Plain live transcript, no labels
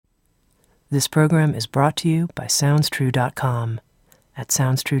This program is brought to you by SoundsTrue.com. At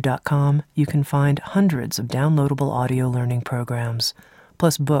SoundsTrue.com, you can find hundreds of downloadable audio learning programs,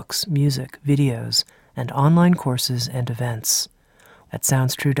 plus books, music, videos, and online courses and events. At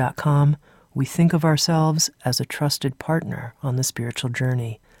SoundsTrue.com, we think of ourselves as a trusted partner on the spiritual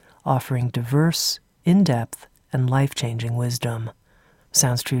journey, offering diverse, in-depth, and life-changing wisdom.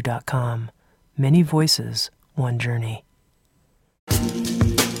 SoundsTrue.com. Many voices, one journey.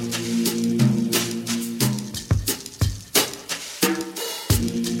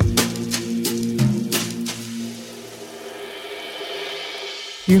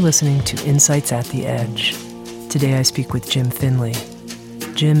 You're listening to Insights at the Edge. Today I speak with Jim Finley.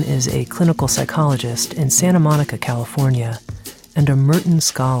 Jim is a clinical psychologist in Santa Monica, California, and a Merton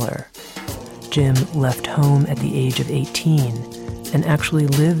scholar. Jim left home at the age of 18 and actually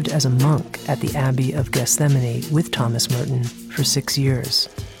lived as a monk at the Abbey of Gethsemane with Thomas Merton for 6 years.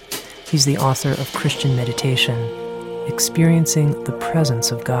 He's the author of Christian Meditation, Experiencing the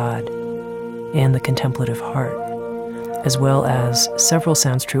Presence of God, and The Contemplative Heart, as well as several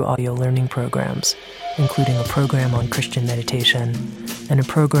Sounds True audio learning programs, including a program on Christian meditation and a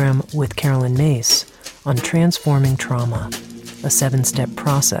program with Caroline Myss on transforming trauma, a 7-step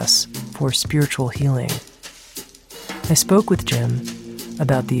process for spiritual healing. I spoke with Jim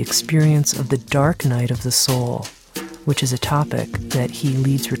about the experience of the dark night of the soul, which is a topic that he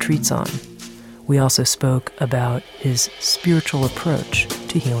leads retreats on. We also spoke about his spiritual approach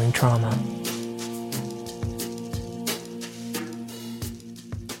to healing trauma.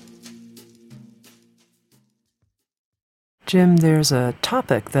 Jim, there's a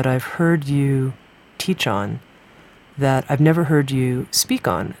topic that I've heard you teach on that I've never heard you speak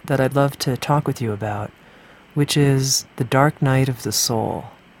on that I'd love to talk with you about, which is the dark night of the soul,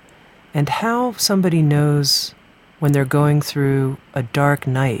 and how somebody knows when they're going through a dark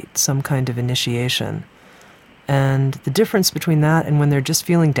night, some kind of initiation, and the difference between that and when they're just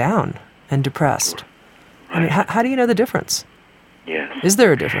feeling down and depressed. Right. I mean, how do you know the difference? Yes. Is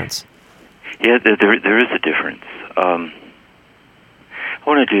there a difference? Yeah, there is a difference. I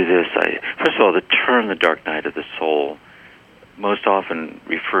want to do this. First of all, the term "the dark night of the soul" most often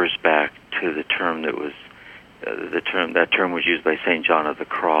refers back to the term that was that term was used by Saint John of the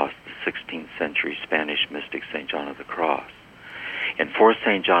Cross, the 16th century Spanish mystic Saint John of the Cross. And for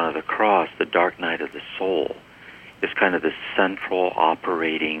Saint John of the Cross, the dark night of the soul is kind of the central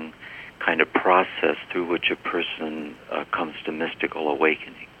operating kind of process through which a person comes to mystical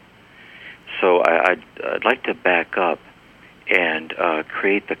awakening. So I'd like to back up and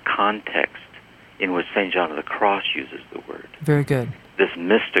create the context in which St. John of the Cross uses the word. Very good. This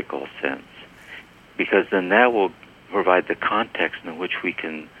mystical sense, because then that will provide the context in which we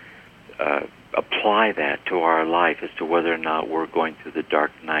can apply that to our life as to whether or not we're going through the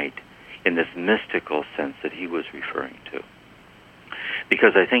dark night in this mystical sense that he was referring to.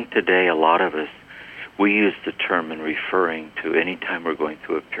 Because I think today a lot of us, we use the term in referring to any time we're going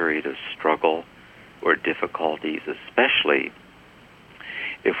through a period of struggle or difficulties, especially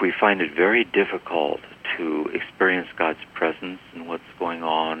if we find it very difficult to experience God's presence in what's going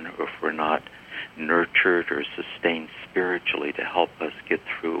on, or if we're not nurtured or sustained spiritually to help us get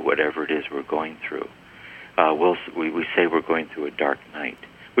through whatever it is we're going through. We say we're going through a dark night,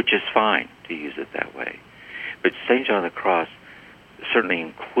 which is fine to use it that way. But St. John of the Cross certainly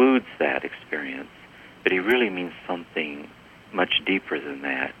includes that experience, but he really means something much deeper than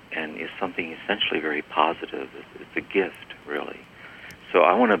that, and is something essentially very positive. It's a gift, really. So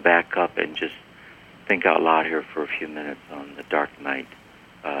I want to back up and just think out loud here for a few minutes on the dark night,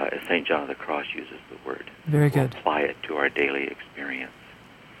 as St. John of the Cross uses the word. Very good. We'll apply it to our daily experience.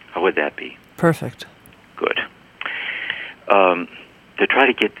 How would that be? Perfect. Good. To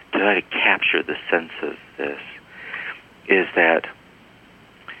try to capture the sense of this is that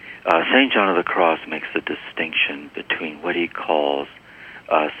St. John of the Cross makes a distinction between what he calls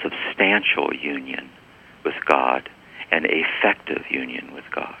a substantial union with God and effective union with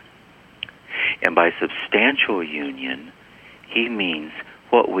God. And by substantial union, he means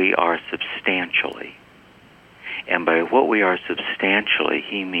what we are substantially. And by what we are substantially,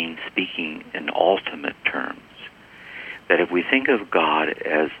 he means speaking in ultimate terms. That if we think of God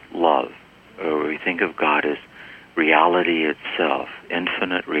as love, or we think of God as reality itself,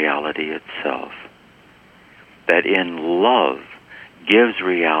 infinite reality itself, that in love gives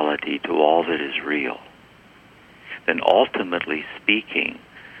reality to all that is real, then ultimately speaking,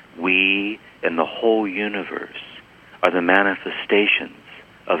 we and the whole universe are the manifestations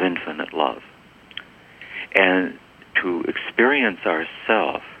of infinite love. And to experience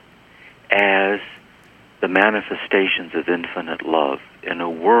ourselves as the manifestations of infinite love in a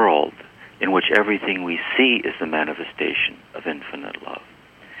world in which everything we see is the manifestation of infinite love,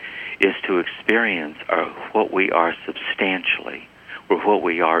 is to experience what we are substantially, or what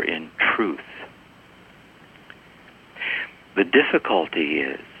we are in truth. The difficulty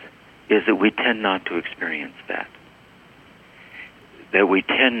is that we tend not to experience that. That we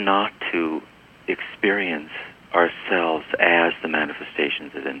tend not to experience ourselves as the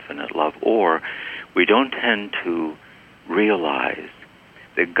manifestations of infinite love, or we don't tend to realize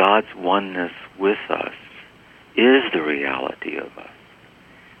that God's oneness with us is the reality of us.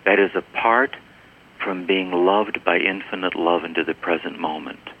 That is, apart from being loved by infinite love into the present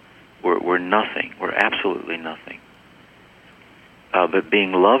moment, we're nothing. We're absolutely nothing. But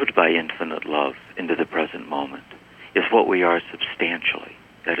being loved by infinite love into the present moment is what we are substantially.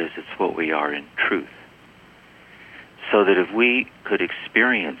 That is, it's what we are in truth. So that if we could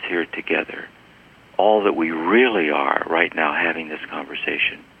experience here together all that we really are right now having this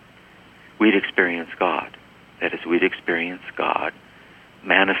conversation, we'd experience God. That is, we'd experience God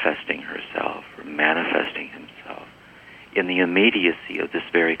manifesting herself or manifesting himself in the immediacy of this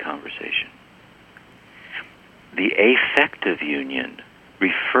very conversation. The affective union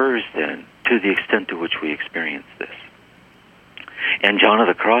refers then to the extent to which we experience this. And John of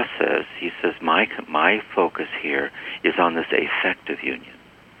the Cross says, my focus here is on this affective union.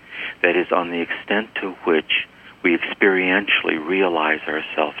 That is, on the extent to which we experientially realize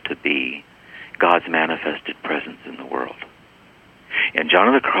ourselves to be God's manifested presence in the world. And John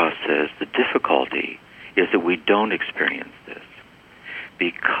of the Cross says the difficulty is that we don't experience this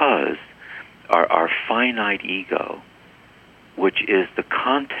because our finite ego, which is the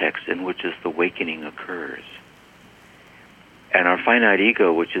context in which this awakening occurs, and our finite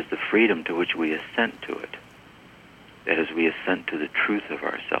ego, which is the freedom to which we assent to it, that is, we assent to the truth of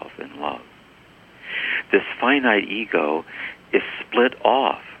ourself in love. This finite ego is split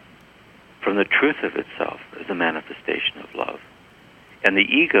off from the truth of itself as a manifestation of love. And the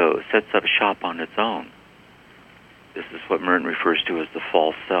ego sets up shop on its own. This is what Merton refers to as the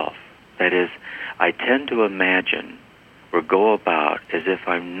false self. That is, I tend to imagine or go about as if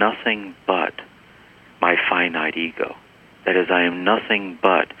I'm nothing but my finite ego. That is, I am nothing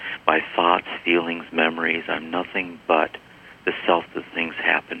but my thoughts, feelings, memories. I'm nothing but the self that things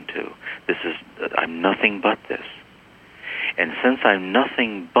happen to. I'm nothing but this. And since I'm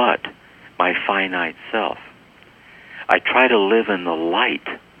nothing but my finite self, I try to live in the light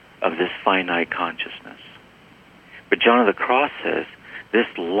of this finite consciousness. But John of the Cross says this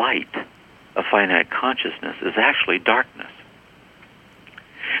light of finite consciousness is actually darkness.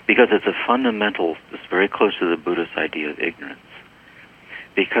 Because it's a fundamental, it's very close to the Buddhist idea of ignorance.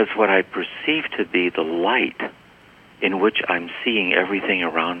 Because what I perceive to be the light in which I'm seeing everything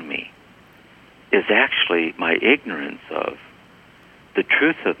around me is actually my ignorance of the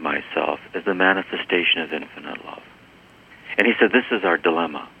truth of myself as the manifestation of infinite love. And he said, this is our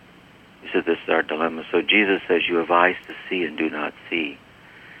dilemma. He said, this is our dilemma. So Jesus says, you have eyes to see and do not see.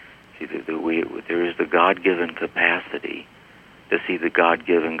 See, there is the God-given capacity to see the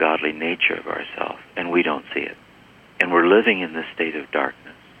God-given godly nature of ourselves, and we don't see it. And we're living in this state of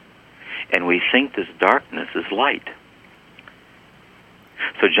darkness. And we think this darkness is light.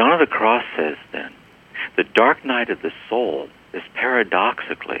 So John of the Cross says then, the dark night of the soul is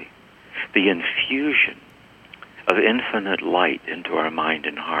paradoxically the infusion of infinite light into our mind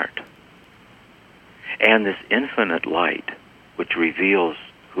and heart. And this infinite light, which reveals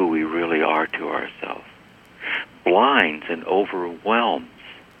who we really are to ourselves, blinds and overwhelms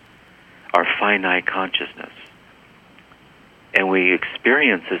our finite consciousness. And we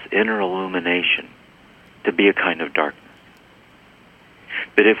experience this inner illumination to be a kind of darkness.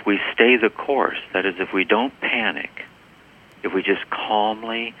 But if we stay the course, that is, if we don't panic, if we just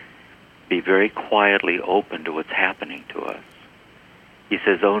calmly, be very quietly open to what's happening to us, he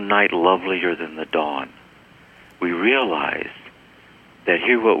says, "O night lovelier than the dawn," we realize that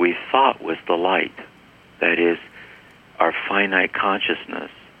here what we thought was the light, that is, our finite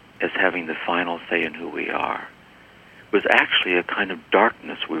consciousness as having the final say in who we are, was actually a kind of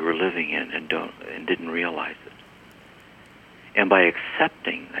darkness we were living in and didn't realize it. And by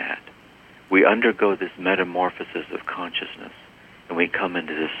accepting that, we undergo this metamorphosis of consciousness, and we come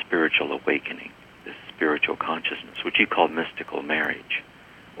into this spiritual awakening, this spiritual consciousness, which he called mystical marriage,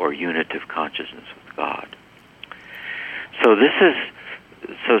 or unitive consciousness with God. So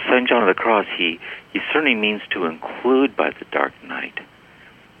St. John of the Cross, he certainly means to include by the dark night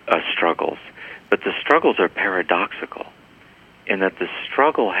struggles, but the struggles are paradoxical in that the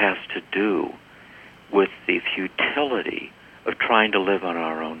struggle has to do with the futility of trying to live on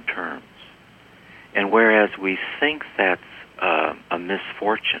our own terms. And whereas we think that's a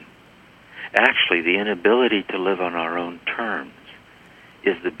misfortune, actually the inability to live on our own terms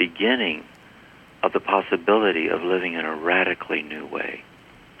is the beginning of the possibility of living in a radically new way,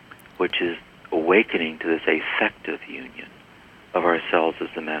 which is awakening to this affective union of ourselves as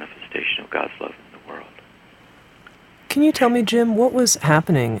the manifestation of God's love in the world. Can you tell me, Jim, what was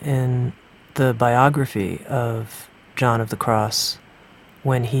happening in the biography of John of the Cross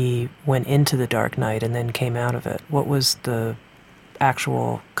when he went into the dark night and then came out of it? What was the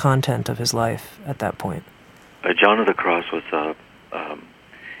actual content of his life at that point? John of the Cross was,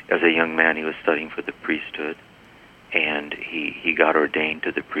 as a young man, he was studying for the priesthood, and he got ordained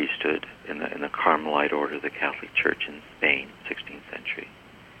to the priesthood in the Carmelite order of the Catholic Church in Spain, 16th century.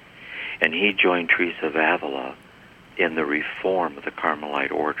 And he joined Teresa of Avila in the reform of the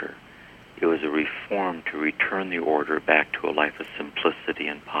Carmelite order. It was a reform to return the order back to a life of simplicity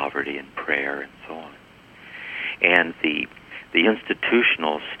and poverty and prayer and so on. And the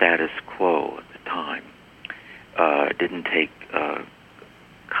institutional status quo at the time didn't take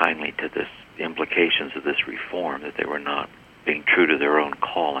kindly to the implications of this reform, that they were not being true to their own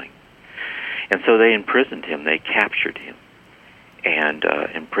calling. And so they imprisoned him, they captured him, and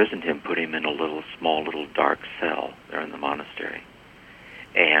imprisoned him, put him in a small little dark cell there in the monastery.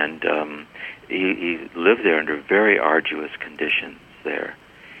 And he lived there under very arduous conditions there.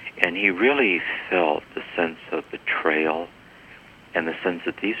 And he really felt the sense of betrayal and the sense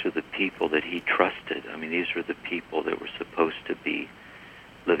that these were the people that he trusted. I mean, these were the people that were supposed to be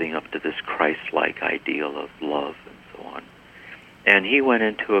living up to this Christ-like ideal of love and so on. And he went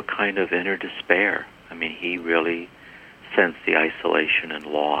into a kind of inner despair. I mean, he really sensed the isolation and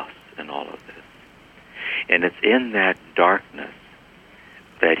loss in all of this. And it's in that darkness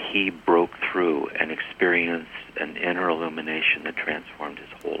that he broke through and experienced an inner illumination that transformed his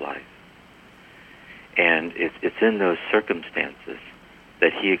whole life. And it's in those circumstances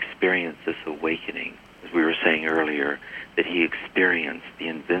that he experienced this awakening, as we were saying earlier, that he experienced the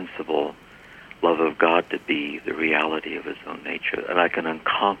invincible love of God to be the reality of his own nature, like an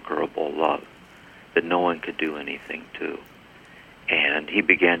unconquerable love that no one could do anything to. And he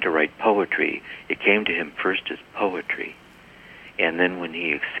began to write poetry. It came to him first as poetry, and then when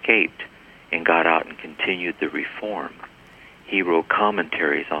he escaped and got out and continued the reform, he wrote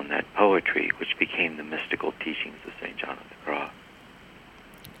commentaries on that poetry, which became the mystical teachings of St. John of the Cross.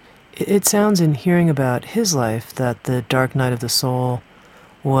 It sounds, in hearing about his life, that the dark night of the soul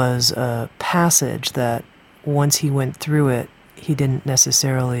was a passage that once he went through it, he didn't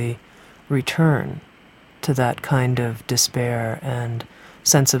necessarily return to that kind of despair and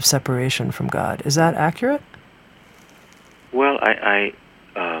sense of separation from God. Is that accurate? Well, I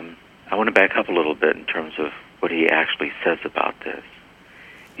want to back up a little bit in terms of what he actually says about this.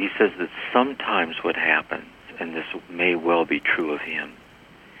 He says that sometimes what happens, and this may well be true of him,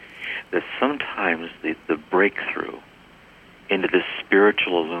 that sometimes the breakthrough into this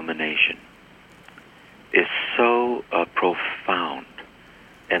spiritual illumination is so profound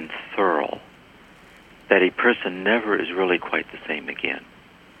and thorough that a person never is really quite the same again.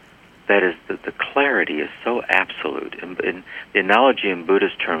 That is, that the clarity is so absolute. And the analogy in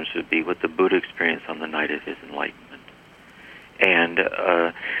Buddhist terms would be what the Buddha experienced on the night of his enlightenment. And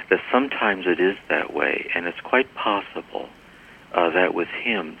that sometimes it is that way, and it's quite possible that with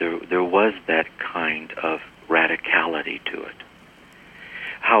him there was that kind of radicality to it.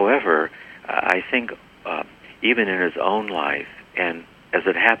 However, I think even in his own life, and as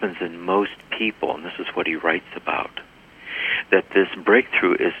it happens in most people, and this is what he writes about, that this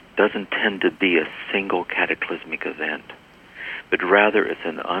breakthrough doesn't tend to be a single cataclysmic event, but rather it's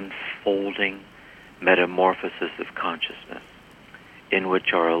an unfolding metamorphosis of consciousness in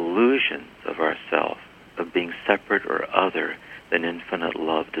which our illusions of ourself, of being separate or other than infinite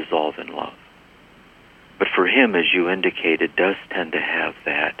love, dissolve in love. But for him, as you indicated, does tend to have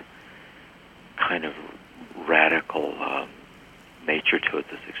that kind of radical nature to it,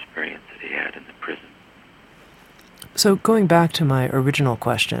 this experience that he had in the prison. So going back to my original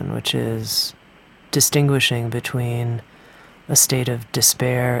question, which is distinguishing between a state of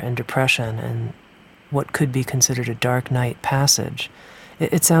despair and depression and what could be considered a dark night passage,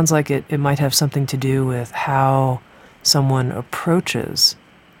 it sounds like it might have something to do with how someone approaches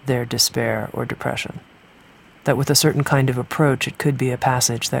their despair or depression. That with a certain kind of approach, it could be a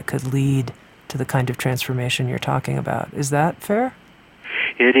passage that could lead to the kind of transformation you're talking about. Is that fair?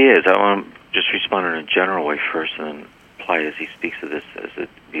 It is. I want to just respond in a general way first and then apply as he speaks of this as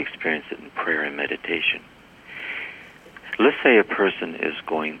we experience it in prayer and meditation. Let's say a person is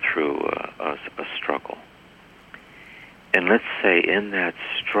going through a struggle. And let's say in that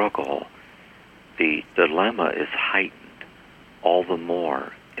struggle, the dilemma is heightened all the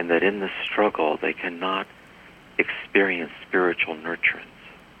more and that in the struggle they cannot experience spiritual nurturance,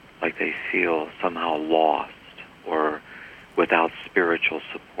 like they feel somehow lost or without spiritual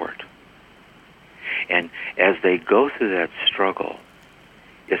support. And as they go through that struggle,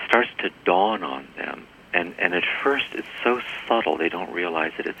 it starts to dawn on them, and at first it's so subtle they don't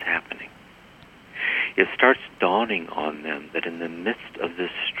realize that it's happening. It starts dawning on them that in the midst of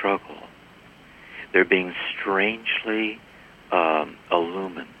this struggle, they're being strangely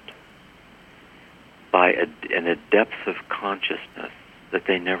illumined by a depth of consciousness that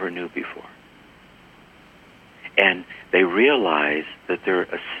they never knew before. And they realize that they're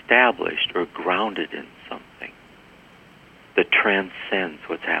established or grounded in something that transcends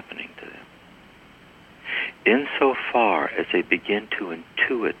what's happening to them. Insofar as they begin to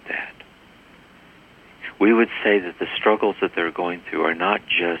intuit that, we would say that the struggles that they're going through are not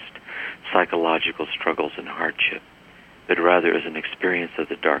just psychological struggles and hardship, but rather is an experience of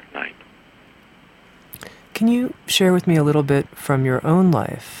the dark night. Can you share with me a little bit from your own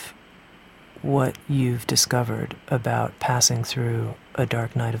life what you've discovered about passing through a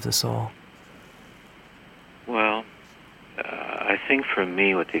dark night of the soul? Well, I think for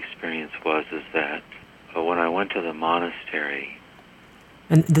me what the experience was is that when I went to the monastery...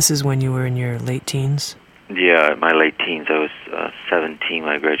 And this is when you were in your late teens? Yeah, my late teens. I was 17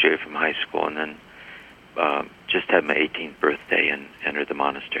 when I graduated from high school, and then just had my 18th birthday and entered the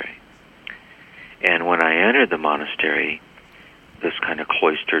monastery. And when I entered the monastery, this kind of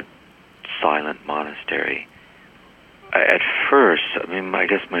cloistered, silent monastery, at first, I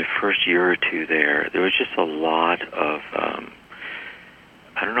guess my first year or two there was just a lot of,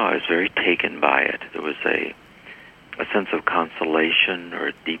 I was very taken by it. There was a sense of consolation or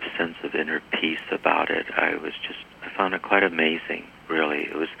a deep sense of inner peace about it. I found it quite amazing, really.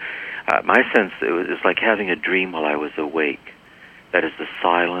 It was, my sense, it was like having a dream while I was awake. That is, the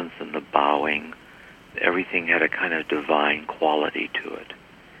silence and the bowing, everything had a kind of divine quality to it.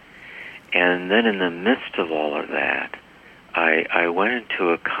 And then in the midst of all of that, I went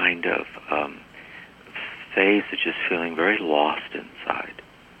into a kind of phase of just feeling very lost inside,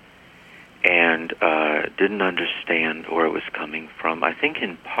 and didn't understand where it was coming from. I think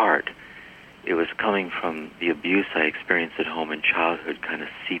in part it was coming from the abuse I experienced at home in childhood kind of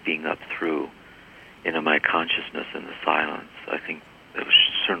seeping up through into my consciousness in the silence. I think that was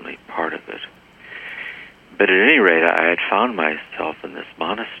certainly part of it. But at any rate, I had found myself in this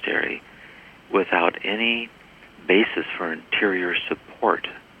monastery without any basis for interior support.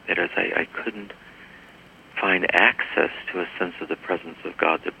 That is, I couldn't find access to a sense of the presence of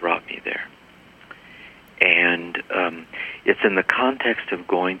God that brought me there. And it's in the context of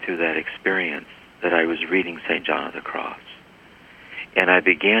going through that experience that I was reading St. John of the Cross. And I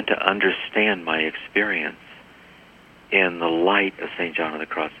began to understand my experience in the light of St. John of the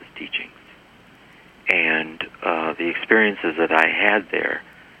Cross's teachings. And the experiences that I had there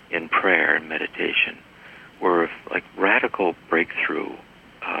in prayer and meditation were like radical breakthrough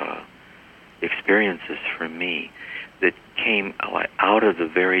experiences for me that came out of the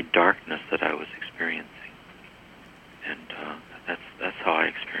very darkness that I was experiencing. And that's how I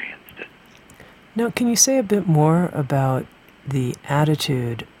experienced it. Now, can you say a bit more about the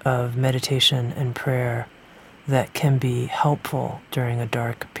attitude of meditation and prayer that can be helpful during a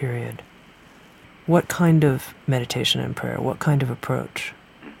dark period? What kind of meditation and prayer? What kind of approach?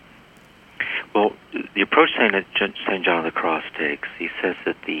 Well, the approach St. John of the Cross takes, he says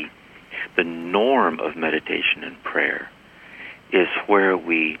that the norm of meditation and prayer is where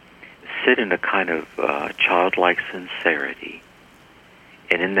we sit in a kind of childlike sincerity,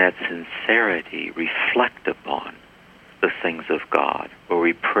 and in that sincerity reflect upon the things of God, where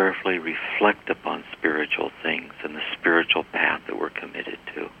we prayerfully reflect upon spiritual things and the spiritual path that we're committed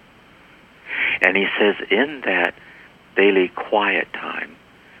to. And he says in that daily quiet time,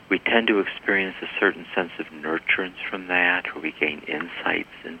 we tend to experience a certain sense of nurturance from that, or we gain insights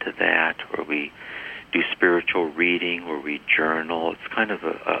into that, or we do spiritual reading, or we journal. It's kind of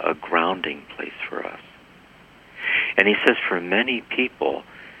a grounding place for us. And he says for many people,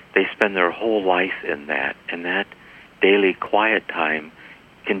 they spend their whole life in that, and that daily quiet time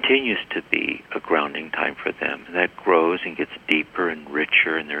continues to be a grounding time for them. And that grows and gets deeper and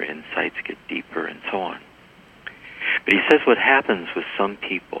richer, and their insights get deeper, and so on. But he says what happens with some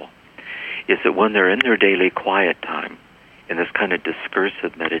people is that when they're in their daily quiet time, in this kind of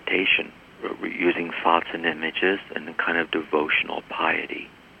discursive meditation, using thoughts and images and a kind of devotional piety,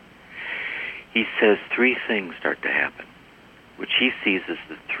 he says three things start to happen, which he sees as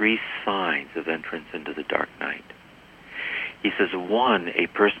the three signs of entrance into the dark night. He says, one, a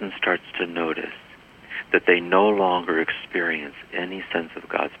person starts to notice that they no longer experience any sense of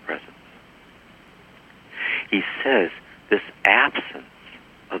God's presence. He says this absence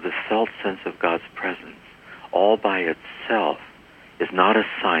of the felt sense of God's presence all by itself is not a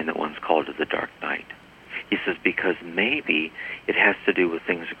sign that one's called to the dark night. He says because maybe it has to do with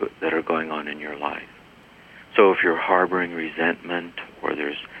things that are going on in your life. So if you're harboring resentment, or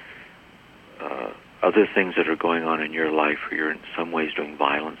there's other things that are going on in your life, or you're in some ways doing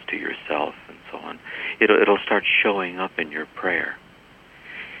violence to yourself and so on, it'll start showing up in your prayer.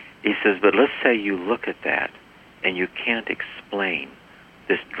 He says, but let's say you look at that and you can't explain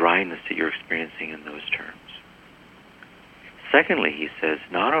this dryness that you're experiencing in those terms. Secondly, he says,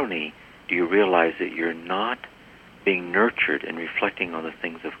 not only do you realize that you're not being nurtured and reflecting on the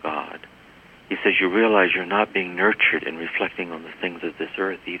things of God, he says you realize you're not being nurtured and reflecting on the things of this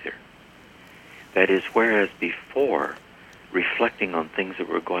earth either. That is, whereas before, reflecting on things that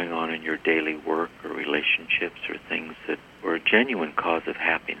were going on in your daily work or relationships or things that were a genuine cause of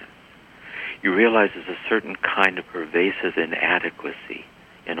happiness, you realize there's a certain kind of pervasive inadequacy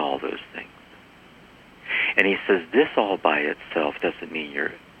in all those things. And he says this all by itself doesn't mean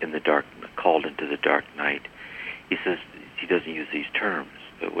you're in the dark, called into the dark night. He says, he doesn't use these terms,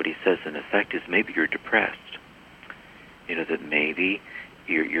 but what he says in effect is maybe you're depressed. That maybe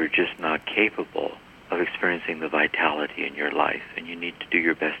you're just not capable of experiencing the vitality in your life, and you need to do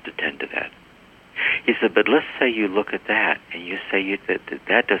your best to tend to that. He said, but let's say you look at that and you say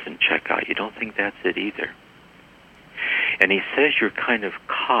that doesn't check out. You don't think that's it either. And he says you're kind of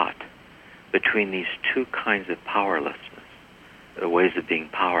caught between these two kinds of powerlessness, the ways of being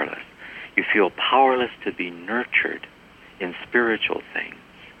powerless. You feel powerless to be nurtured in spiritual things,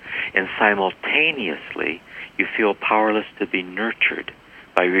 and simultaneously you feel powerless to be nurtured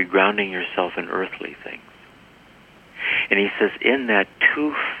by regrounding yourself in earthly things. And he says in that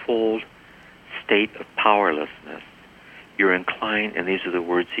twofold state of powerlessness, you're inclined, and these are the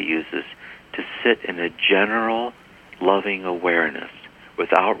words he uses, to sit in a general loving awareness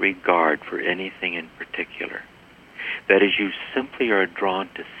without regard for anything in particular. That is, you simply are drawn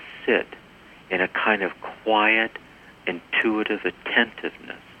to sit in a kind of quiet, intuitive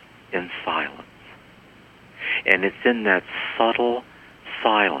attentiveness in silence. And it's in that subtle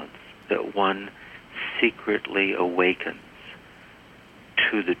silence that one secretly awakens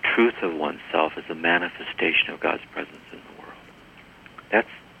to the truth of oneself as a manifestation of God's presence in the world. That's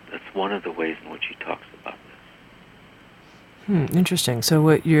one of the ways in which he talks about this. Interesting. So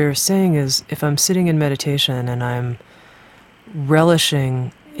what you're saying is, if I'm sitting in meditation and I'm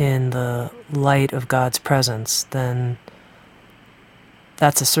relishing in the light of God's presence, then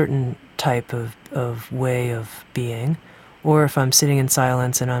that's a certain type of way of being. Or if I'm sitting in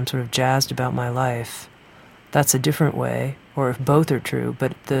silence and I'm sort of jazzed about my life, that's a different way. Or if both are true,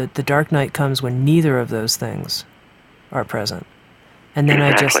 but the dark night comes when neither of those things are present. And then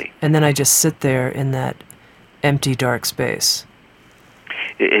Exactly. I just sit there in that empty, dark space.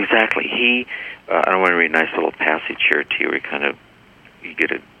 Exactly. I want to read a nice little passage here to you where you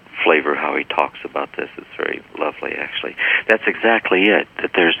get a flavor of how he talks about this. It's very lovely, actually. That's exactly it,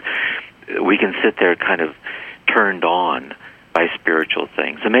 that we can sit there kind of turned on by spiritual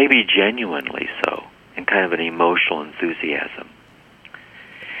things, and maybe genuinely so, in kind of an emotional enthusiasm.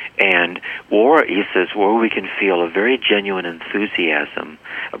 Or he says, or we can feel a very genuine enthusiasm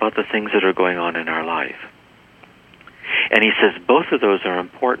about the things that are going on in our life. And he says both of those are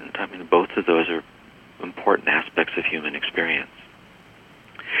important. I mean, both of those are important aspects of human experience.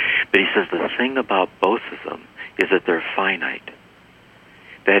 But he says the thing about both of them is that they're finite.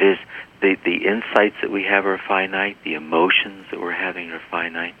 That is, the insights that we have are finite, the emotions that we're having are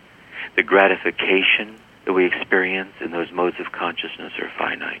finite, the gratification that we experience in those modes of consciousness are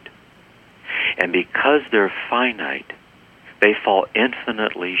finite. And because they're finite, they fall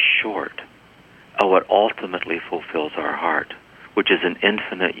infinitely short of what ultimately fulfills our heart, which is an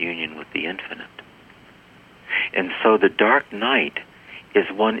infinite union with the infinite. And so the dark night is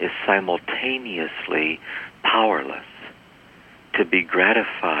simultaneously powerless to be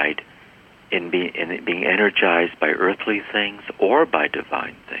gratified in being energized by earthly things or by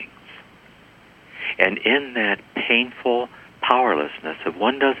divine things. And in that painful powerlessness, if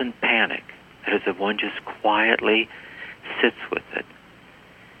one doesn't panic, that is, if one just quietly sits with it,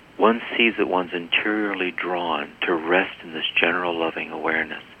 one sees that one's interiorly drawn to rest in this general loving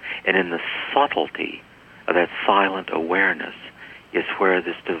awareness. And in the subtlety of that silent awareness is where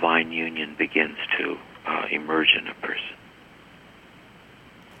this divine union begins to emerge in a person.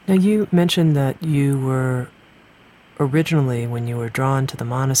 Now, you mentioned that you were originally, when you were drawn to the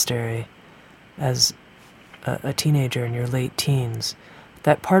monastery as a teenager in your late teens,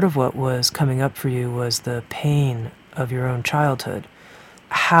 that part of what was coming up for you was the pain of your own childhood.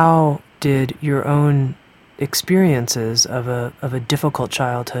 How did your own experiences of a difficult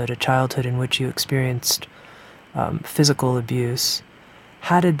childhood, a childhood in which you experienced physical abuse,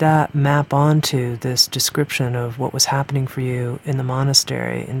 how did that map onto this description of what was happening for you in the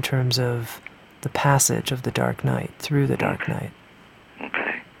monastery in terms of the passage of the dark night, through the dark night?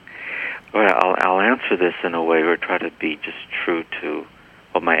 Okay. Well, I'll answer this in a way or try to be just true to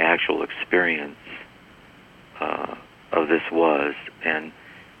what my actual experience of this was, and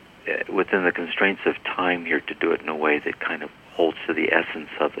within the constraints of time here, to do it in a way that kind of holds to the essence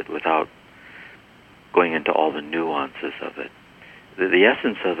of it without going into all the nuances of it. The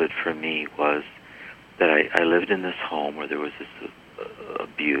essence of it for me was that I lived in this home where there was this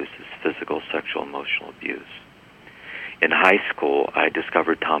abuse, this physical, sexual, emotional abuse. In high school, I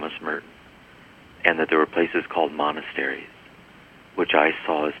discovered Thomas Merton, and that there were places called monasteries, which I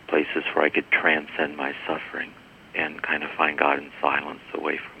saw as places where I could transcend my suffering and kind of find God in silence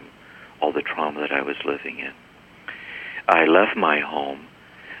away from all the trauma that I was living in. I left my home.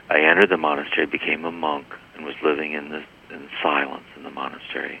 I entered the monastery, became a monk, and was living in silence in the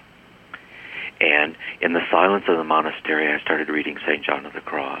monastery. And in the silence of the monastery, I started reading St. John of the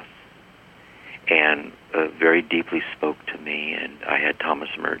Cross, and very deeply spoke to me. And I had Thomas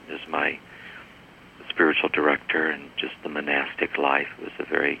Merton as my spiritual director, and just the monastic life was a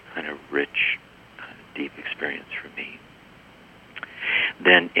very kind of rich, kind of deep experience for me.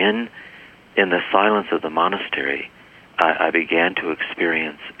 Then in the silence of the monastery, I began to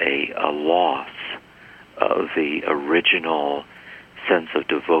experience a loss of the original sense of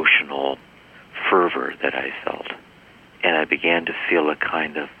devotional fervor that I felt. And I began to feel a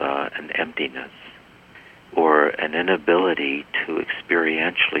kind of an emptiness, or an inability to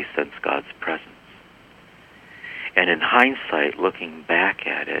experientially sense God's presence. And in hindsight, looking back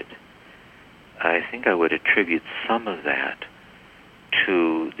at it, I think I would attribute some of that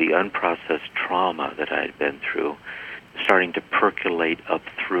to the unprocessed trauma that I had been through, starting to percolate up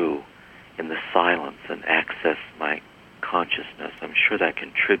through in the silence and access my consciousness. I'm sure that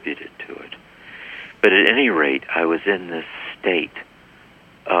contributed to it. But at any rate, I was in this state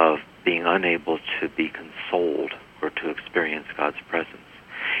of being unable to be consoled or to experience God's presence.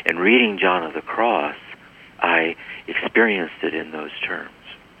 And reading John of the Cross, I experienced it in those terms.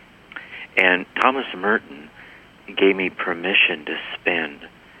 And Thomas Merton gave me permission to spend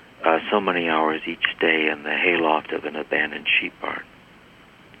so many hours each day in the hayloft of an abandoned sheep barn.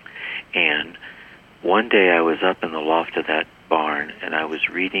 And one day I was up in the loft of that barn, and I was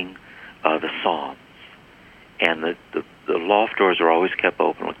reading the Psalms. And the loft doors were always kept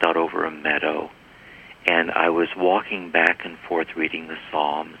open, looked out over a meadow. And I was walking back and forth reading the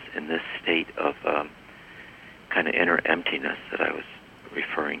Psalms in this state of kind of inner emptiness that I was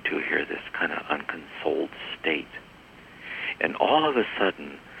referring to here, this kind of unconsoled state. And all of a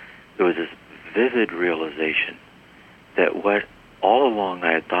sudden, there was this vivid realization that what all along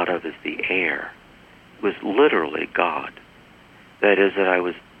I had thought of as the air was literally God. That is, that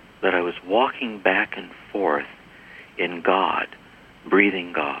I was walking back and forth in God,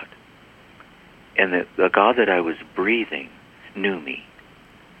 breathing God. And the God that I was breathing knew me,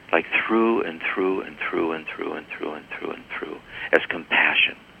 like through and through and through and through and through and through and through, as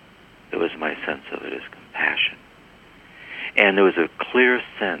compassion. That was my sense of it, as compassion. And there was a clear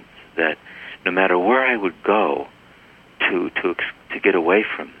sense that no matter where I would go to get away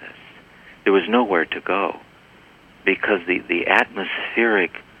from this, there was nowhere to go, because the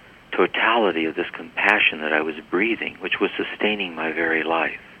atmospheric totality of this compassion that I was breathing, which was sustaining my very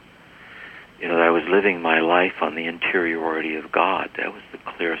life. You know, I was living my life on the interiority of God. That was the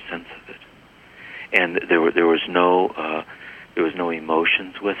clear sense of it. And there was no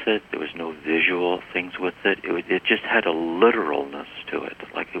emotions with it. There was no visual things with it. It just had a literalness to it.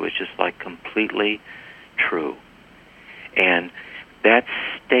 Like it was just like completely true. And that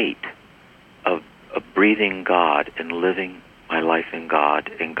state of breathing God and living my life in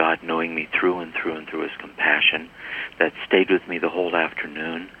God, and God knowing me through and through and through His compassion, that stayed with me the whole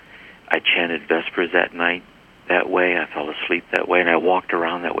afternoon. I chanted Vespers that night that way. I fell asleep that way, and I walked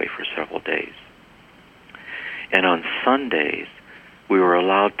around that way for several days. And on Sundays, we were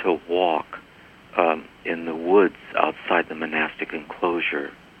allowed to walk in the woods outside the monastic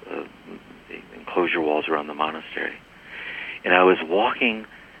enclosure, the enclosure walls around the monastery. And I was walking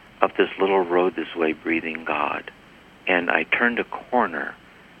up this little road this way, breathing God. And I turned a corner,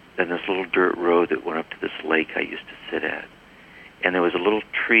 then this little dirt road that went up to this lake I used to sit at. And there was a little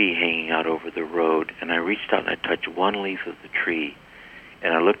tree hanging out over the road, and I reached out and I touched one leaf of the tree,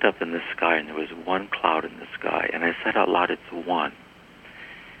 and I looked up in the sky, and there was one cloud in the sky, and I said out loud, "It's one."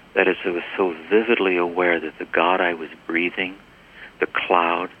 That is, I was so vividly aware that the God I was breathing, the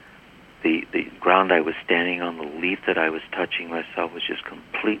cloud, the ground I was standing on, the leaf that I was touching myself was just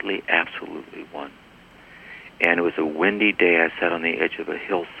completely, absolutely one. And it was a windy day. I sat on the edge of a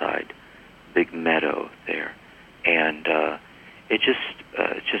hillside, big meadow there, and it's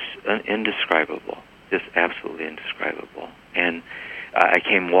just indescribable, just absolutely indescribable. And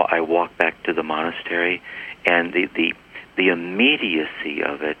I walked back to the monastery, and the immediacy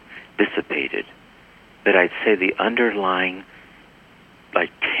of it dissipated. But I'd say the underlying,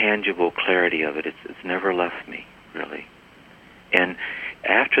 like, tangible clarity of it, it's never left me, really. And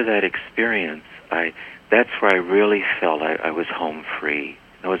after that experience, that's where I really felt I was home free.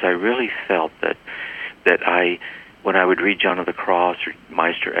 In other words, I really felt that when I would read John of the Cross or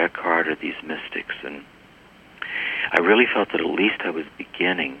Meister Eckhart or these mystics, and I really felt that at least I was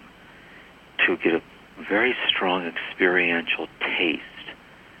beginning to get a very strong experiential taste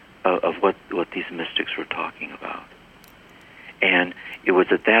of what these mystics were talking about. And it was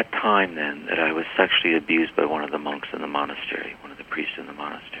at that time then that I was sexually abused by one of the monks in the monastery, one of the priests in the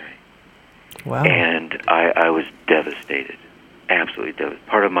monastery. Wow. And I was devastated, absolutely devastated.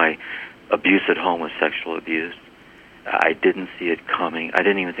 Part of my abuse at home was sexual abuse. I didn't see it coming. I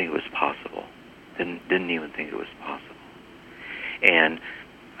didn't even think it was possible. Didn't even think it was possible. And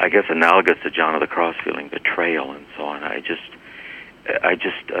I guess analogous to John of the Cross, feeling betrayal and so on, I just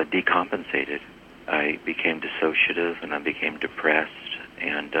decompensated. I became dissociative, and I became depressed,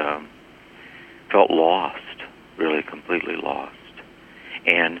 and felt lost, really completely lost.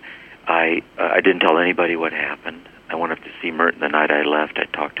 And I didn't tell anybody what happened. I went up to see Merton the night I left. I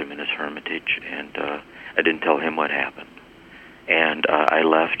talked to him in his hermitage, and I didn't tell him what happened. And I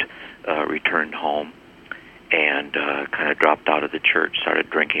left, returned home, and kind of dropped out of the church, started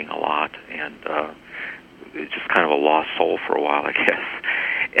drinking a lot, and just kind of a lost soul for a while, I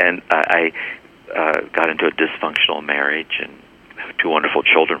guess. And I got into a dysfunctional marriage and have 2 wonderful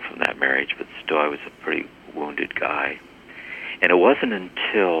children from that marriage, but still I was a pretty wounded guy. And it wasn't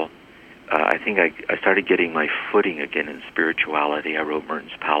until I think I started getting my footing again in spirituality. I wrote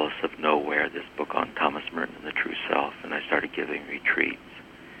Merton's Palace of Nowhere, this book on Thomas Merton and the True Self, and I started giving retreats.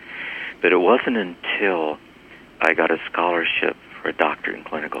 But it wasn't until I got a scholarship for a doctorate in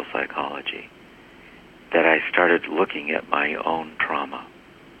clinical psychology that I started looking at my own trauma.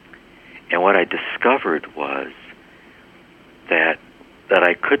 And what I discovered was that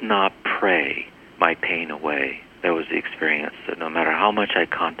I could not pray my pain away. That was the experience, that no matter how much I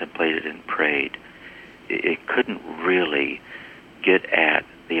contemplated and prayed, it couldn't really get at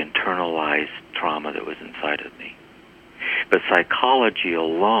the internalized trauma that was inside of me. But psychology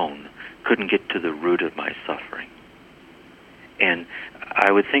alone couldn't get to the root of my suffering. And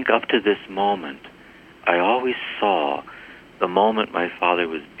I would think up to this moment, I always saw the moment my father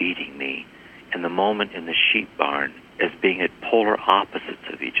was beating me and the moment in the sheep barn as being at polar opposites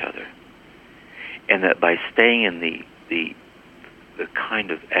of each other. And that by staying in the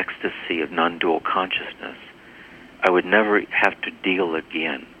kind of ecstasy of non-dual consciousness, I would never have to deal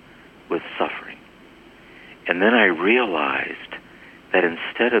again with suffering. And then I realized that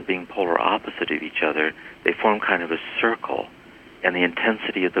instead of being polar opposite of each other, they form kind of a circle, and the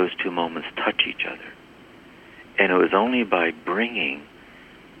intensity of those 2 moments touch each other. And it was only by bringing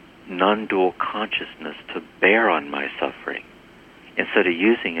non-dual consciousness to bear on my suffering, instead of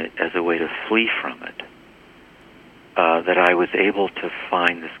using it as a way to flee from it, that I was able to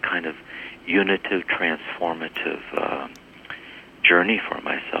find this kind of unitive, transformative journey for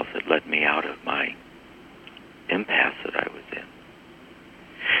myself that led me out of my impasse that I was in.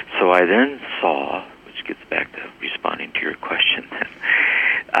 So I then saw, which gets back to responding to your question,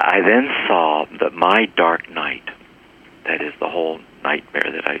 I then saw that my dark night, that is the whole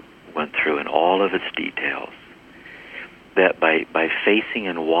nightmare that I went through in all of its details, that by facing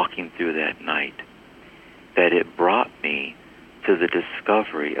and walking through that night, that it brought me to the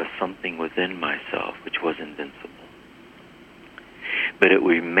discovery of something within myself which was invincible. But it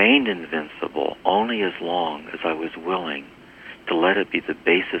remained invincible only as long as I was willing to let it be the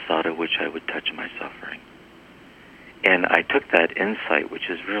basis out of which I would touch my suffering. And I took that insight, which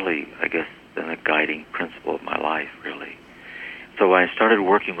is really, I guess, been a guiding principle of my life, really. So when I started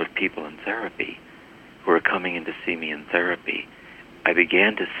working with people in therapy who were coming in to see me in therapy, I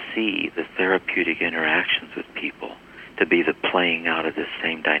began to see the therapeutic interactions with people to be the playing out of this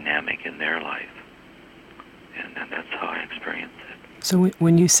same dynamic in their life. And that's how I experienced it. So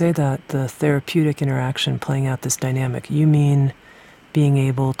when you say that, the therapeutic interaction playing out this dynamic, you mean being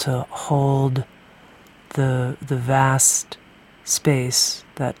able to hold the vast space,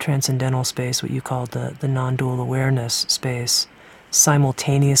 that transcendental space, what you call the non-dual awareness space,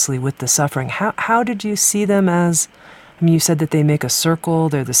 simultaneously with the suffering. How did you see them as, I mean, you said that they make a circle,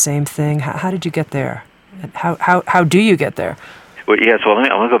 they're the same thing. How did you get there? And how do you get there? Well, yes, well,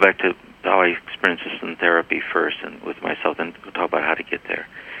 I want to go back to how I experienced this in therapy first and with myself, and we'll talk about how to get there.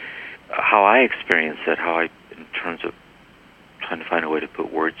 How I experienced it, in terms of trying to find a way to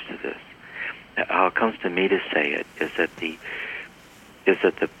put words to this, how it comes to me to say it is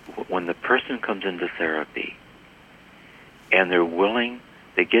that when the person comes into therapy and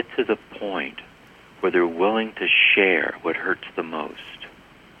they get to the point where they're willing to share what hurts the most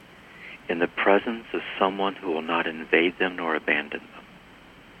in the presence of someone who will not invade them nor abandon them,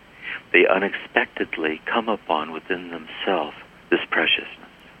 they unexpectedly come upon within themselves this preciousness.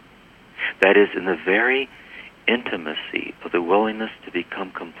 That is, in the very intimacy of the willingness to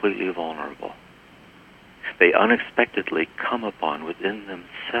become completely vulnerable, they unexpectedly come upon within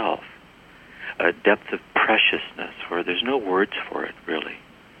themselves a depth of preciousness where there's no words for it, really,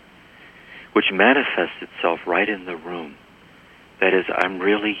 which manifests itself right in the room. That is, I'm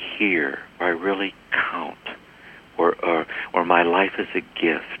really here, or I really count, or my life is a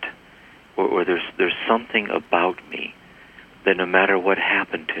gift, or there's something about me that no matter what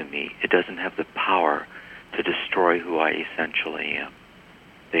happened to me, it doesn't have the power to destroy who I essentially am.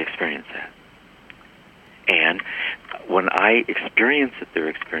 They experience that. And when I experience it, they're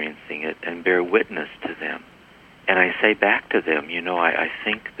experiencing it and bear witness to them. And I say back to them, I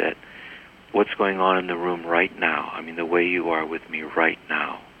think that what's going on in the room right now, I mean, the way you are with me right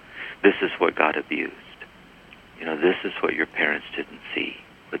now, this is what got abused. This is what your parents didn't see.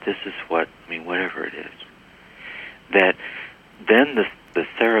 But this is whatever it is. That then the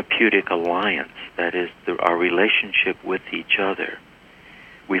therapeutic alliance, that is our relationship with each other,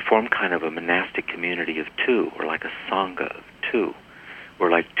 we form kind of a monastic community of two, or like a sangha of two.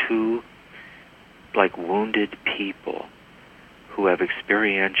 We're like two, wounded people who have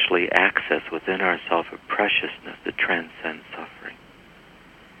experientially accessed within ourselves a preciousness that transcends suffering.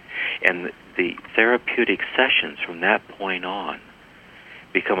 And the therapeutic sessions from that point on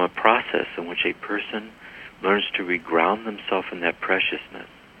become a process in which a person learns to reground themselves in that preciousness,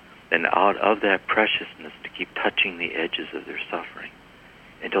 and out of that preciousness to keep touching the edges of their suffering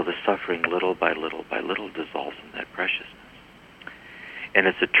until the suffering little by little by little dissolves in that preciousness. And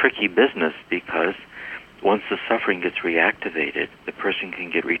it's a tricky business because once the suffering gets reactivated, the person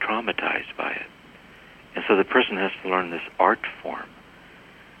can get re-traumatized by it. And so the person has to learn this art form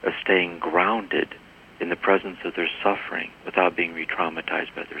of staying grounded in the presence of their suffering without being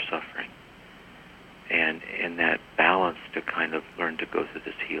re-traumatized by their suffering. And in that balance to kind of learn to go through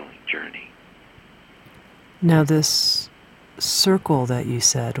this healing journey. Now this circle that you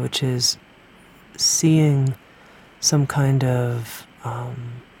said, which is seeing some kind of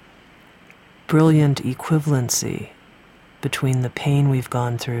brilliant equivalency between the pain we've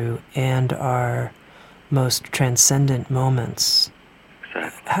gone through and our most transcendent moments.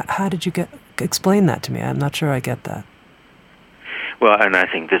 Exactly. How did you explain that to me? I'm not sure I get that. Well, and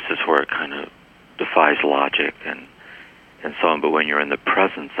I think this is where it kind of defies logic and so on. But when you're in the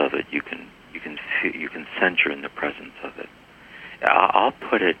presence of it, you can sense you're in the presence of it. I'll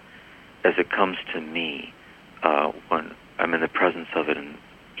put it as it comes to me when I'm in the presence of it, and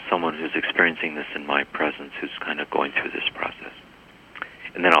someone who's experiencing this in my presence, who's kind of going through this process,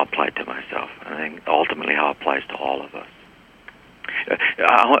 and then I'll apply it to myself. I think ultimately how it applies to all of us.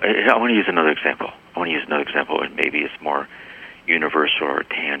 I want to use another example. And maybe it's more universal or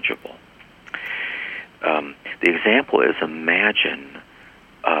tangible. The example is, imagine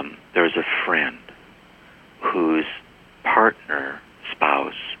there's a friend whose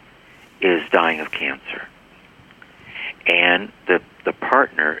spouse, is dying of cancer. And the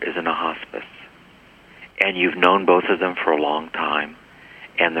partner is in a hospice. And you've known both of them for a long time.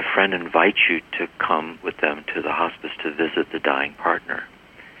 And the friend invites you to come with them to the hospice to visit the dying partner.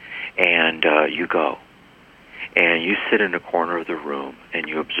 And you go. And you sit in a corner of the room and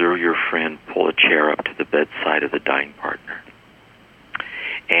you observe your friend pull a chair up to the bedside of the dying partner.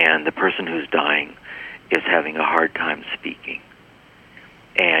 And the person who's dying is having a hard time speaking.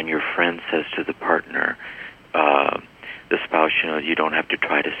 And your friend says to the partner, the spouse, you don't have to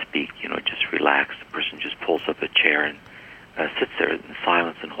try to speak, just relax. The person just pulls up a chair and sits there in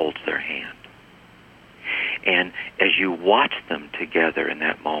silence and holds their hand. And as you watch them together in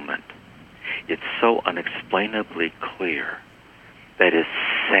that moment, it's so unexplainably clear that as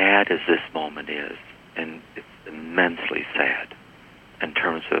sad as this moment is, and it's immensely sad in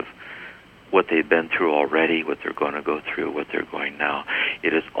terms of what they've been through already, what they're going to go through, what they're going now,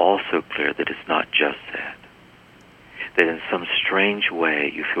 it is also clear that it's not just sad. That in some strange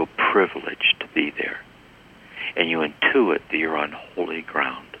way you feel privileged to be there. and you intuit that you're on holy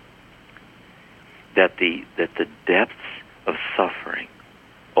ground. That the depths of suffering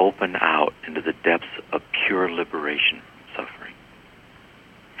open out into the depths of pure liberation from suffering.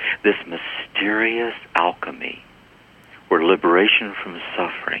 This mysterious alchemy where liberation from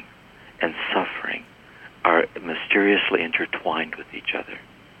suffering and suffering are mysteriously intertwined with each other.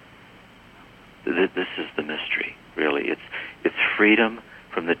 This is the mystery, really. It's freedom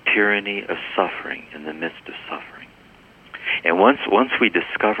from the tyranny of suffering in the midst of suffering. And once we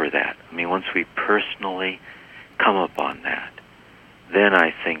discover that, once we personally come upon that, then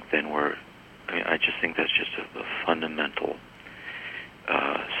I just think that's just a fundamental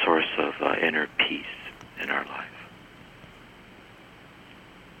source of inner peace in our life.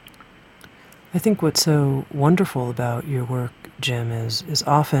 I think what's so wonderful about your work, Jim, is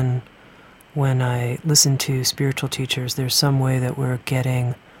often when I listen to spiritual teachers, there's some way that we're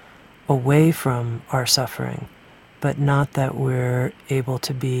getting away from our suffering, but not that we're able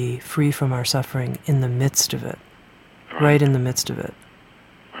to be free from our suffering in the midst of it, right in the midst of it.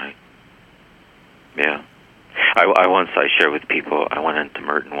 Right. Yeah. I shared with people, I went into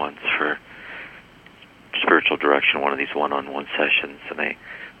Merton once for spiritual direction, one of these one-on-one sessions, and they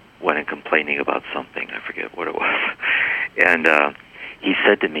went in complaining about something. I forget what it was. And he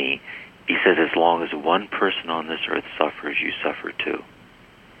said to me, he said, as long as one person on this earth suffers, you suffer too.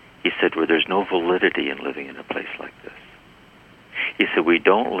 He said, well, there's no validity in living in a place like this. He said, we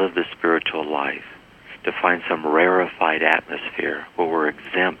don't live the spiritual life to find some rarefied atmosphere where we're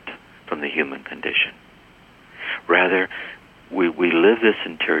exempt from the human condition. Rather, we live this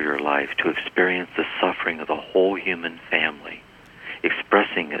interior life to experience the suffering of the whole human family,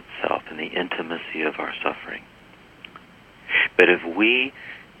 expressing itself in the intimacy of our suffering. But if we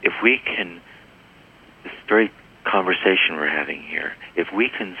can, this very conversation we're having here, if we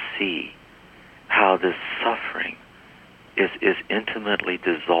can see how this suffering is intimately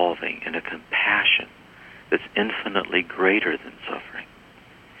dissolving in a compassion that's infinitely greater than suffering,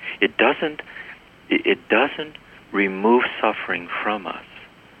 it doesn't remove suffering from us.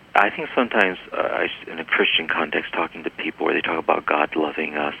 I think sometimes in a Christian context, talking to people where they talk about God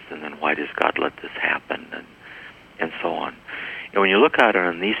loving us, and then why does God let this happen, and so on. And when you look at it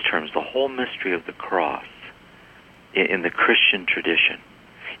in these terms, the whole mystery of the cross in the Christian tradition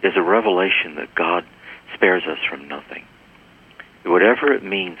is a revelation that God spares us from nothing. Whatever it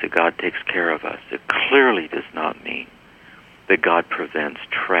means that God takes care of us, it clearly does not mean that God prevents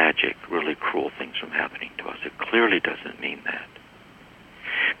tragic, really cruel things from happening to us. It clearly doesn't mean that.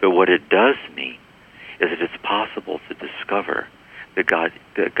 But what it does mean is that it's possible to discover that God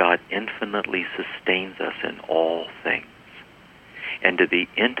infinitely sustains us in all things. And to be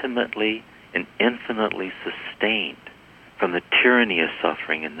intimately and infinitely sustained from the tyranny of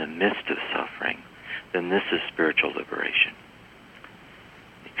suffering in the midst of suffering, then this is spiritual liberation.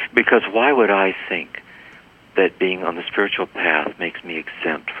 Because why would I think that being on the spiritual path makes me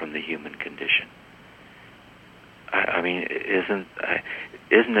exempt from the human condition? Isn't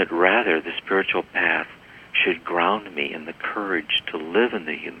it rather the spiritual path should ground me in the courage to live in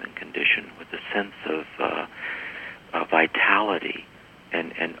the human condition with a sense of vitality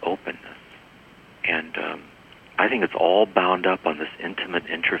and openness? And I think it's all bound up on this intimate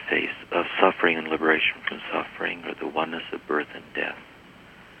interface of suffering and liberation from suffering, or the oneness of birth and death.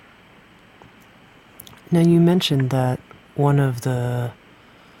 Now, you mentioned that one of the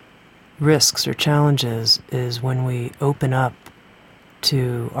risks or challenges is when we open up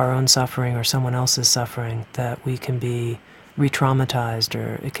to our own suffering or someone else's suffering, that we can be re-traumatized,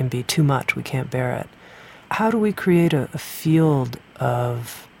 or it can be too much, we can't bear it. How do we create a field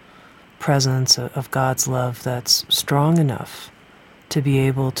of presence, of God's love, that's strong enough to be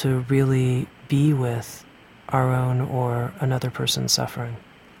able to really be with our own or another person's suffering?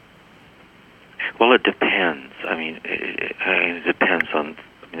 Well, it depends. It depends on,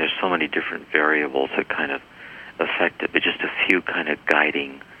 there's so many different variables that kind of affect it, but just a few kind of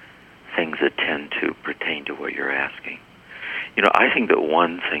guiding things that tend to pertain to what you're asking. I think that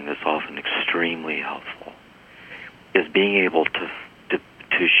one thing that's often extremely helpful is being able to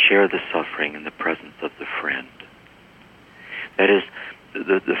share the suffering in the presence of the friend. That is,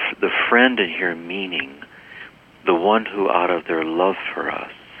 the friend in here meaning the one who, out of their love for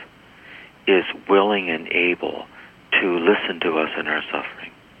us, is willing and able to listen to us in our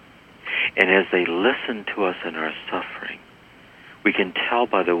suffering. And as they listen to us in our suffering, we can tell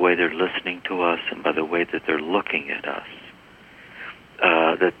by the way they're listening to us and by the way that they're looking at us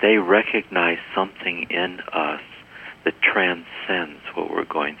that they recognize something in us that transcends what we're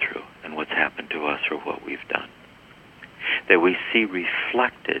going through and what's happened to us or what we've done. That we see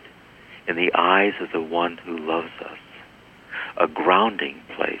reflected in the eyes of the one who loves us, a grounding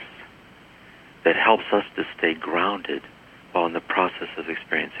place that helps us to stay grounded while in the process of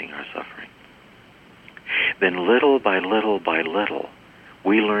experiencing our suffering. Then little by little by little,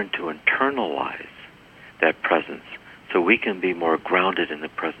 we learn to internalize that presence so we can be more grounded in the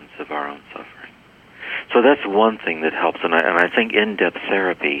presence of our own suffering. So that's one thing that helps, and I think in-depth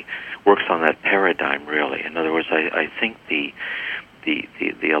therapy works on that paradigm, really. In other words, I think the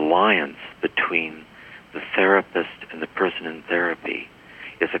alliance between the therapist and the person in therapy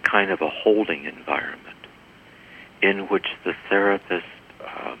is a kind of a holding environment in which the therapist,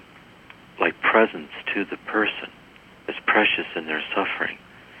 like presence to the person, is precious in their suffering,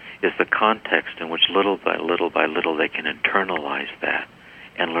 is the context in which little by little by little they can internalize that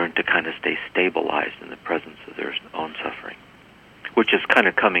and learn to kind of stay stabilized in the presence of their own suffering, which is kind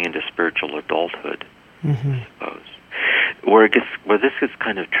of coming into spiritual adulthood, I suppose. Where this gets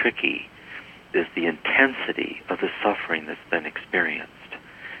kind of tricky is the intensity of the suffering that's been experienced.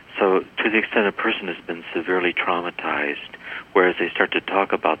 So to the extent a person has been severely traumatized, whereas they start to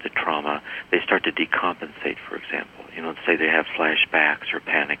talk about the trauma, they start to decompensate, for example. Say they have flashbacks or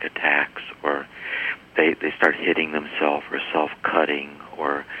panic attacks, or they start hitting themselves or self-cutting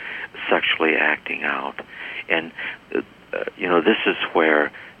or sexually acting out. And, this is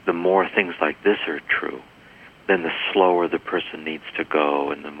where the more things like this are true, then the slower the person needs to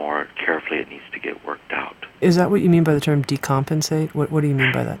go and the more carefully it needs to get worked out. Is that what you mean by the term decompensate? What do you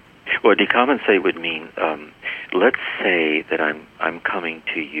mean by that? Well, decompensate would mean, let's say that I'm coming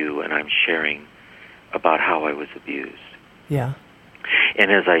to you and I'm sharing about how I was abused. Yeah.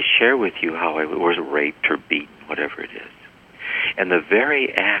 And as I share with you how I was raped or beaten, whatever it is, and the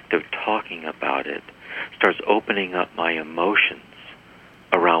very act of talking about it starts opening up my emotions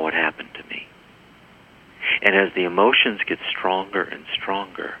around what happened to me. And as the emotions get stronger and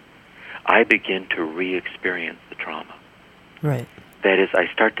stronger, I begin to re-experience the trauma. Right. That is,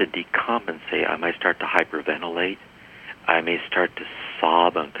 I start to decompensate. I might start to hyperventilate. I may start to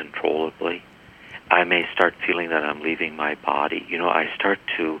sob uncontrollably. I may start feeling that I'm leaving my body. I start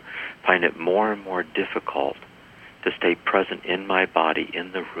to find it more and more difficult to stay present in my body,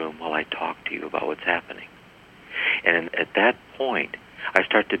 in the room, while I talk to you about what's happening. And at that point, I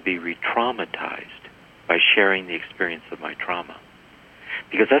start to be re-traumatized by sharing the experience of my trauma.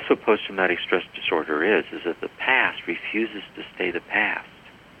 Because that's what post-traumatic stress disorder is that the past refuses to stay the past.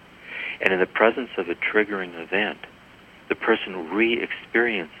 And in the presence of a triggering event, the person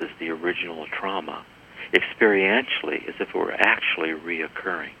re-experiences the original trauma experientially as if it were actually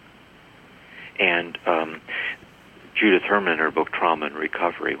reoccurring. And Judith Herman, in her book Trauma and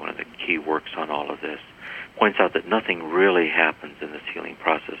Recovery, one of the key works on all of this, points out that nothing really happens in this healing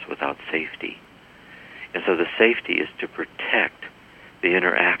process without safety. And so the safety is to protect the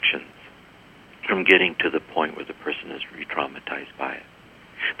interactions from getting to the point where the person is re-traumatized by it.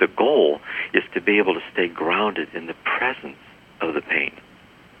 The goal is to be able to stay grounded in the presence of the pain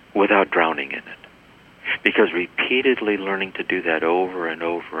without drowning in it. Because repeatedly learning to do that over and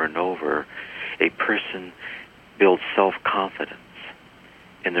over and over, a person builds self-confidence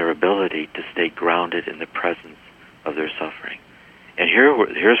in their ability to stay grounded in the presence of their suffering. And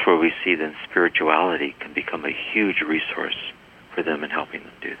here's where we see then spirituality can become a huge resource for them in helping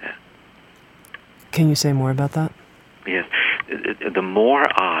them do that. Can you say more about that? Yes. The more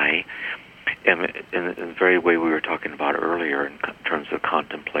I am, in the very way we were talking about earlier in terms of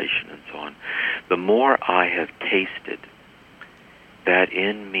contemplation and so on, the more I have tasted that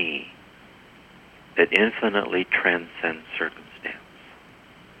in me that infinitely transcends circumstance,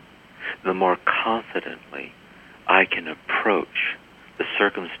 the more confidently I can approach the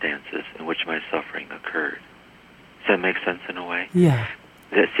circumstances in which my suffering occurred. Does that make sense in a way? Yeah.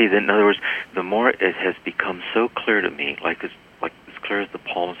 See, in other words, the more it has become so clear to me, like as clear as the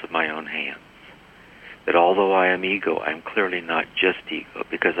palms of my own hands, that although I am ego, I'm clearly not just ego,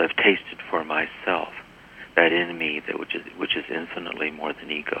 because I've tasted for myself that in me that which is infinitely more than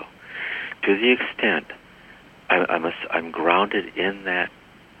ego. To the extent I'm grounded in that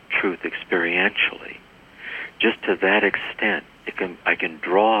truth experientially, just to that extent, I can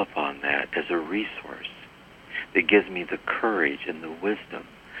draw upon that as a resource that gives me the courage and the wisdom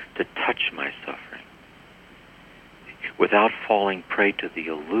to touch my suffering without falling prey to the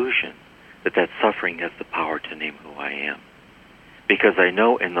illusion that suffering has the power to name who I am. Because I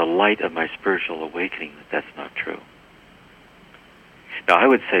know in the light of my spiritual awakening that that's not true. Now, I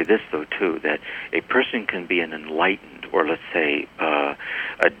would say this, though, too, that a person can be an enlightened, or let's say a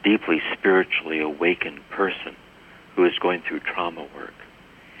deeply spiritually awakened person who is going through trauma work.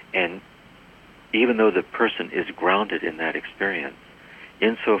 And even though the person is grounded in that experience,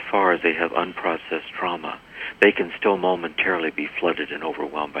 insofar as they have unprocessed trauma, they can still momentarily be flooded and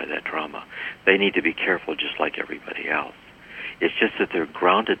overwhelmed by that trauma. They need to be careful just like everybody else. It's just that their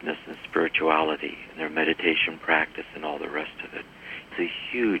groundedness in spirituality and their meditation practice and all the rest of it is a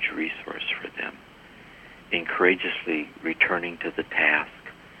huge resource for them in courageously returning to the task,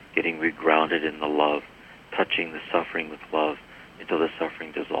 getting regrounded in the love, touching the suffering with love until the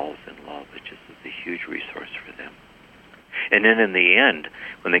suffering dissolves in love. It just is a huge resource for them. And then in the end,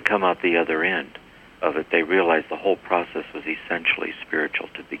 when they come out the other end of it, they realize the whole process was essentially spiritual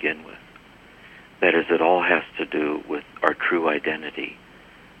to begin with. That is, it all has to do with our true identity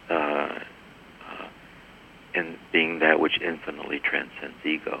in being that which infinitely transcends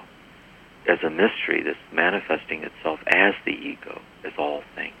ego. As a mystery that's manifesting itself as the ego, as all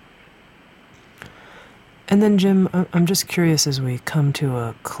things. And then, Jim, I'm just curious as we come to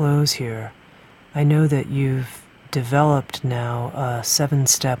a close here. I know that you've developed now a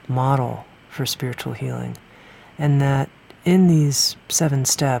 7-step model for spiritual healing, and that in these 7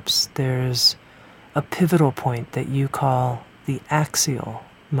 steps, there's a pivotal point that you call the axial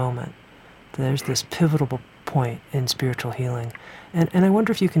moment. There's this pivotal point in spiritual healing. And I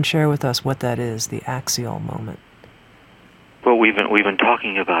wonder if you can share with us what that is, the axial moment. Well, we've been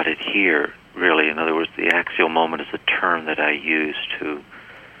talking about it here, really. In other words, the axial moment is a term that I use to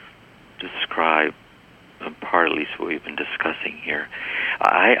describe in part at least what we've been discussing here.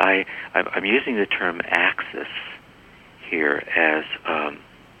 I'm using the term axis here as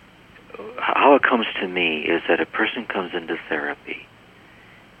how it comes to me is that a person comes into therapy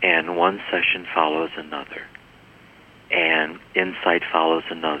and one session follows another and insight follows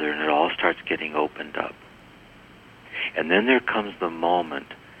another and it all starts getting opened up. And then there comes the moment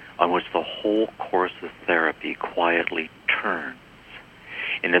on which the whole course of therapy quietly turns.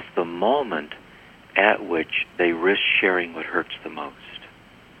 And it's the moment at which they risk sharing what hurts the most.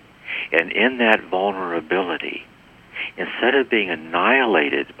 And in that vulnerability, instead of being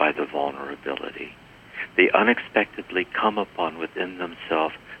annihilated by the vulnerability, they unexpectedly come upon within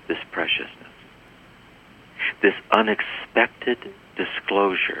themselves this preciousness. This unexpected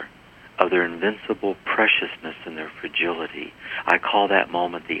disclosure of their invincible preciousness and their fragility. I call that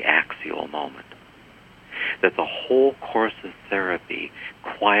moment the axial moment. That the whole course of therapy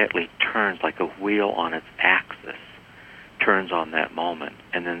quietly turns like a wheel on its axis, turns on that moment.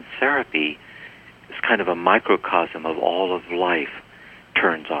 And then therapy is kind of a microcosm of all of life,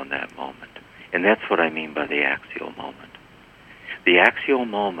 turns on that moment. And that's what I mean by the axial moment. The axial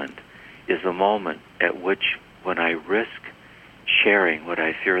moment is the moment at which, when I risk sharing what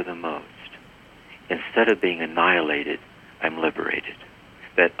I fear the most, instead of being annihilated, I'm liberated.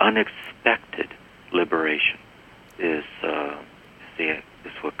 That unexpected liberation is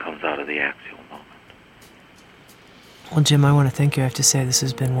what comes out of the axial moment. Well, Jim, I want to thank you. I have to say this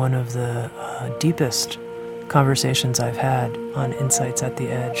has been one of the deepest conversations I've had on Insights at the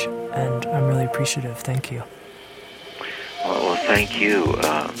Edge, and I'm really appreciative. Thank you. Well, thank you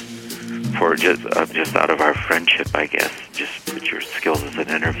for just out of our friendship, I guess, just with your skills as an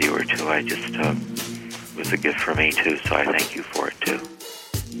interviewer, too. I just, it was a gift for me, too, so I thank you for it, too.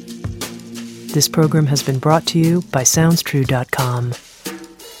 This program has been brought to you by SoundsTrue.com.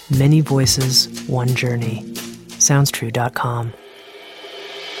 Many voices, one journey. SoundsTrue.com.